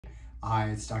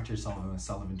Hi, it's Dr. Sullivan with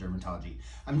Sullivan Dermatology.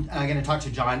 I'm going to talk to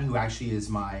John, who actually is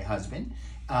my husband,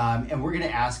 and we're going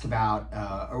to ask about,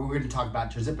 or we're going to talk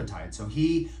about Tirzepatide. So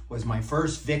he was my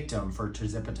first victim for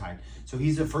Tirzepatide. So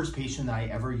he's the first patient that I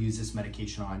ever used this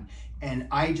medication on, and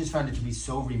I just found it to be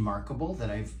so remarkable that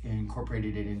I've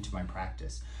incorporated it into my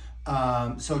practice.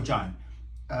 So John,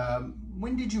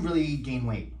 when did you really gain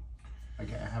weight?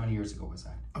 Like, how many years ago was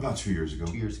that? About 2 years ago.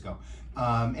 2 years ago.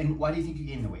 And why do you think you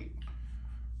gained the weight?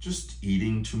 Just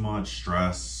eating too much,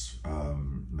 stress,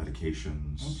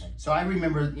 medications. Okay. So I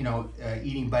remember,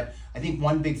 eating, but I think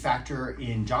one big factor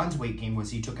in John's weight gain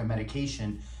was he took a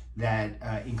medication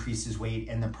that increased his weight.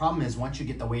 And the problem is once you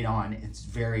get the weight on, it's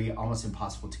almost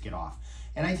impossible to get off.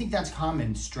 And I think that's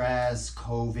common. Stress,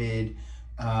 COVID,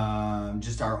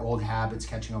 just our old habits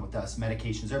catching up with us,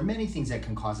 medications. There are many things that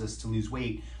can cause us to lose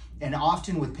weight. And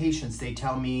often with patients, they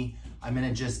tell me, I'm going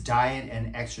to just diet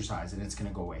and exercise and it's going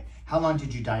to go away. How long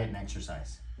did you diet and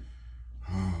exercise?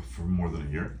 For more than a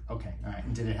year. Okay, all right.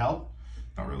 And did it help?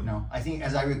 Not really. No, I think,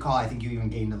 as I recall, I think you even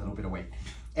gained a little bit of weight.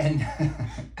 And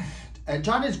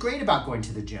John is great about going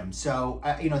to the gym. So,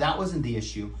 that wasn't the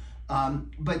issue.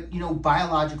 But,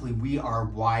 biologically, we are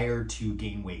wired to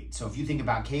gain weight. So if you think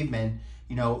about cavemen,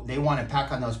 they want to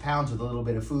pack on those pounds with a little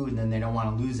bit of food and then they don't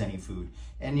want to lose any food.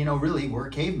 And, really, we're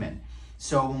cavemen.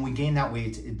 So when we gain that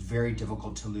weight, it's very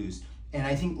difficult to lose. And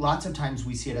I think lots of times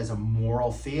we see it as a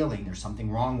moral failing. There's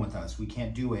something wrong with us. We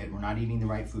can't do it. We're not eating the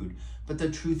right food. But the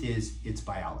truth is, it's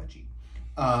biology.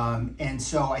 And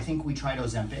so I think we tried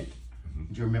Ozempic.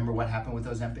 Do you remember what happened with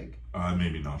Ozempic?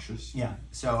 Maybe nauseous. Yeah.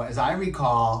 So as I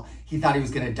recall, he thought he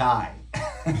was going to die.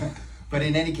 But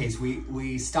in any case,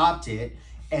 we stopped it.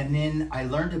 And then I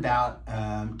learned about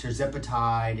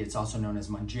Tirzepatide. It's also known as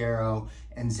Mounjaro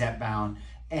and Zepbound.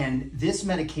 And this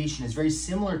medication is very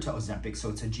similar to Ozempic, so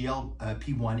it's a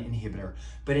GLP-1 inhibitor,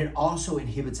 but it also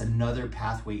inhibits another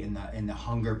pathway in the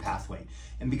hunger pathway.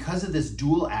 And because of this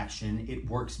dual action, it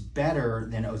works better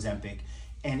than Ozempic.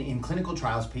 And in clinical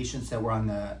trials, patients that were on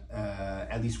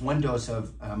at least one dose of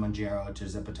Mounjaro,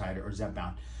 Tirzepatide, or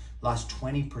Zepbound lost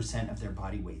 20% of their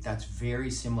body weight. That's very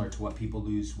similar to what people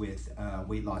lose with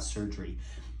weight loss surgery.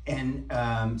 And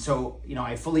so,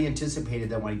 I fully anticipated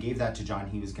that when I gave that to John,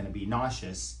 he was going to be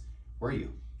nauseous. Were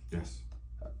you? Yes.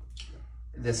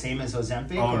 The same as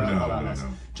Ozempic? Oh, no.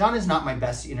 John is not my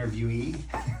best interviewee.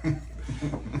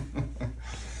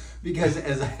 Because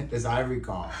as I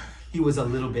recall, he was a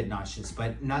little bit nauseous,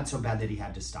 but not so bad that he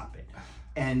had to stop it.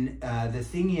 And the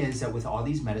thing is that with all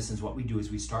these medicines, what we do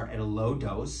is we start at a low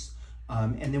dose,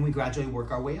 and then we gradually work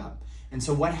our way up. And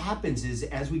so what happens is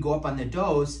as we go up on the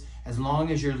dose, as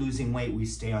long as you're losing weight, we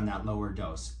stay on that lower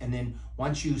dose. And then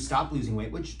once you stop losing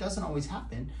weight, which doesn't always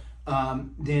happen,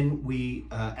 then we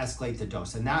escalate the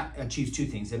dose. And that achieves two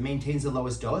things. It maintains the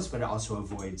lowest dose, but it also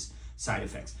avoids side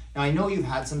effects. Now, I know you've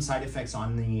had some side effects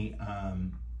on the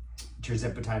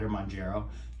Tirzepatide or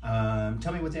Mounjaro.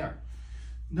 Tell me what they are.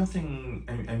 Nothing.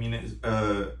 I mean,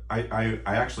 I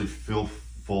actually feel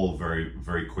full very,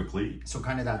 very quickly. So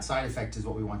kind of that side effect is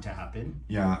what we want to happen.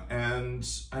 Yeah, and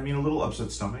I mean a little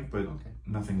upset stomach, but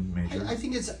nothing major. I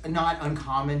think it's not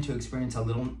uncommon to experience a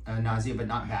little nausea, but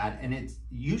not bad. And it's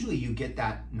usually you get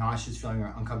that nauseous feeling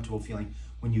or uncomfortable feeling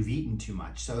when you've eaten too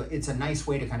much. So it's a nice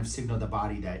way to kind of signal the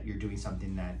body that you're doing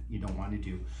something that you don't want to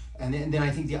do. And then I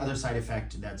think the other side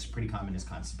effect that's pretty common is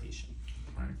constipation.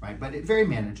 Right? But it's very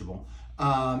manageable.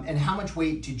 And how much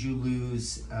weight did you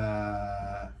lose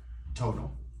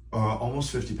total?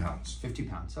 Almost 50 pounds. 50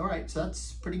 pounds. All right. So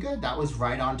that's pretty good. That was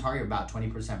right on target, about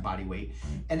 20% body weight.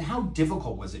 And how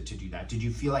difficult was it to do that? Did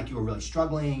you feel like you were really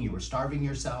struggling? You were starving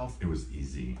yourself? It was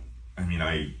easy. I mean,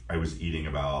 I was eating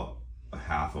about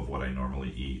half of what I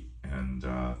normally eat, and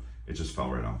it just fell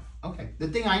right off. Okay. The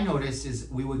thing I noticed is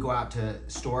we would go out to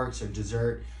Storks or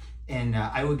dessert, and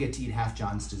I would get to eat half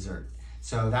John's dessert.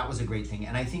 So that was a great thing.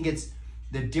 And I think it's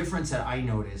the difference that I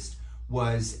noticed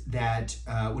was that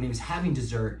when he was having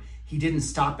dessert, he didn't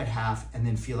stop at half and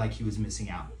then feel like he was missing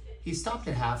out. He stopped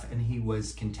at half and he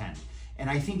was content. And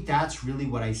I think that's really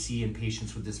what I see in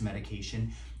patients with this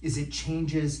medication, is it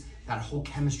changes that whole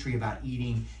chemistry about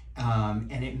eating,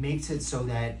 and it makes it so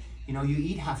that, you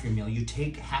eat half your meal, you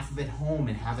take half of it home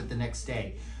and have it the next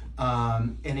day.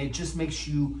 And it just makes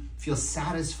you feel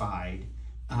satisfied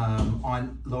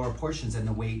on lower portions, and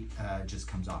the weight just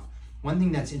comes off. One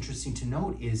thing that's interesting to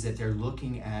note is that they're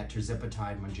looking at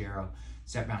Tirzepatide, Mounjaro,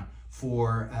 Zepbound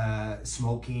for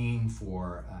smoking,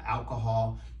 for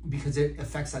alcohol, because it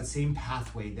affects that same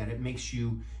pathway that it makes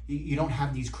you don't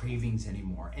have these cravings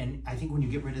anymore. And I think when you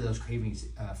get rid of those cravings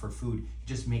for food, it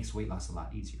just makes weight loss a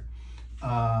lot easier.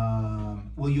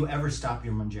 Will you ever stop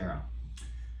your Mounjaro?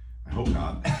 I hope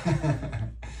not.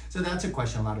 So that's a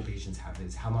question a lot of patients have,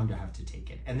 is how long do I have to take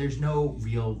it? And there's no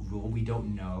real rule. We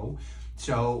don't know.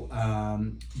 So,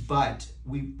 but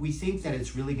we think that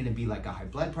it's really going to be like a high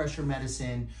blood pressure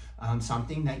medicine,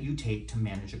 something that you take to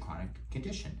manage a chronic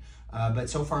condition. But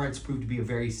so far it's proved to be a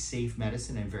very safe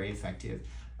medicine and very effective.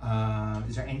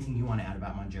 Is there anything you want to add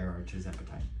about Mounjaro or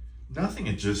Tirzepatide? Nothing.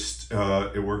 It just,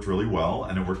 it worked really well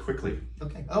and it worked quickly.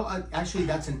 Okay. Oh, actually,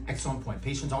 that's an excellent point.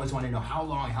 Patients always want to know how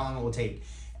long it will take.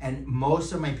 And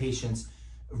most of my patients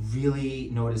really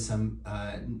notice some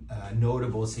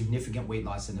notable, significant weight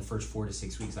loss in the first 4 to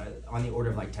 6 weeks, on the order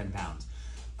of like 10 pounds.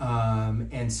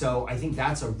 And so I think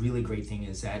that's a really great thing,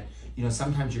 is that, you know,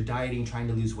 sometimes you're dieting, trying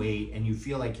to lose weight, and you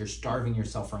feel like you're starving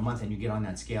yourself for a month, and you get on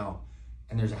that scale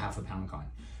and there's a half a pound gone.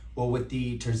 Well, with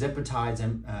the Tirzepatides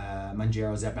and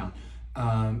Mounjaro, Zepbound,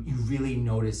 you really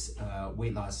notice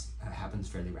weight loss happens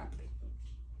fairly rapidly.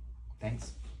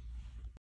 Thanks.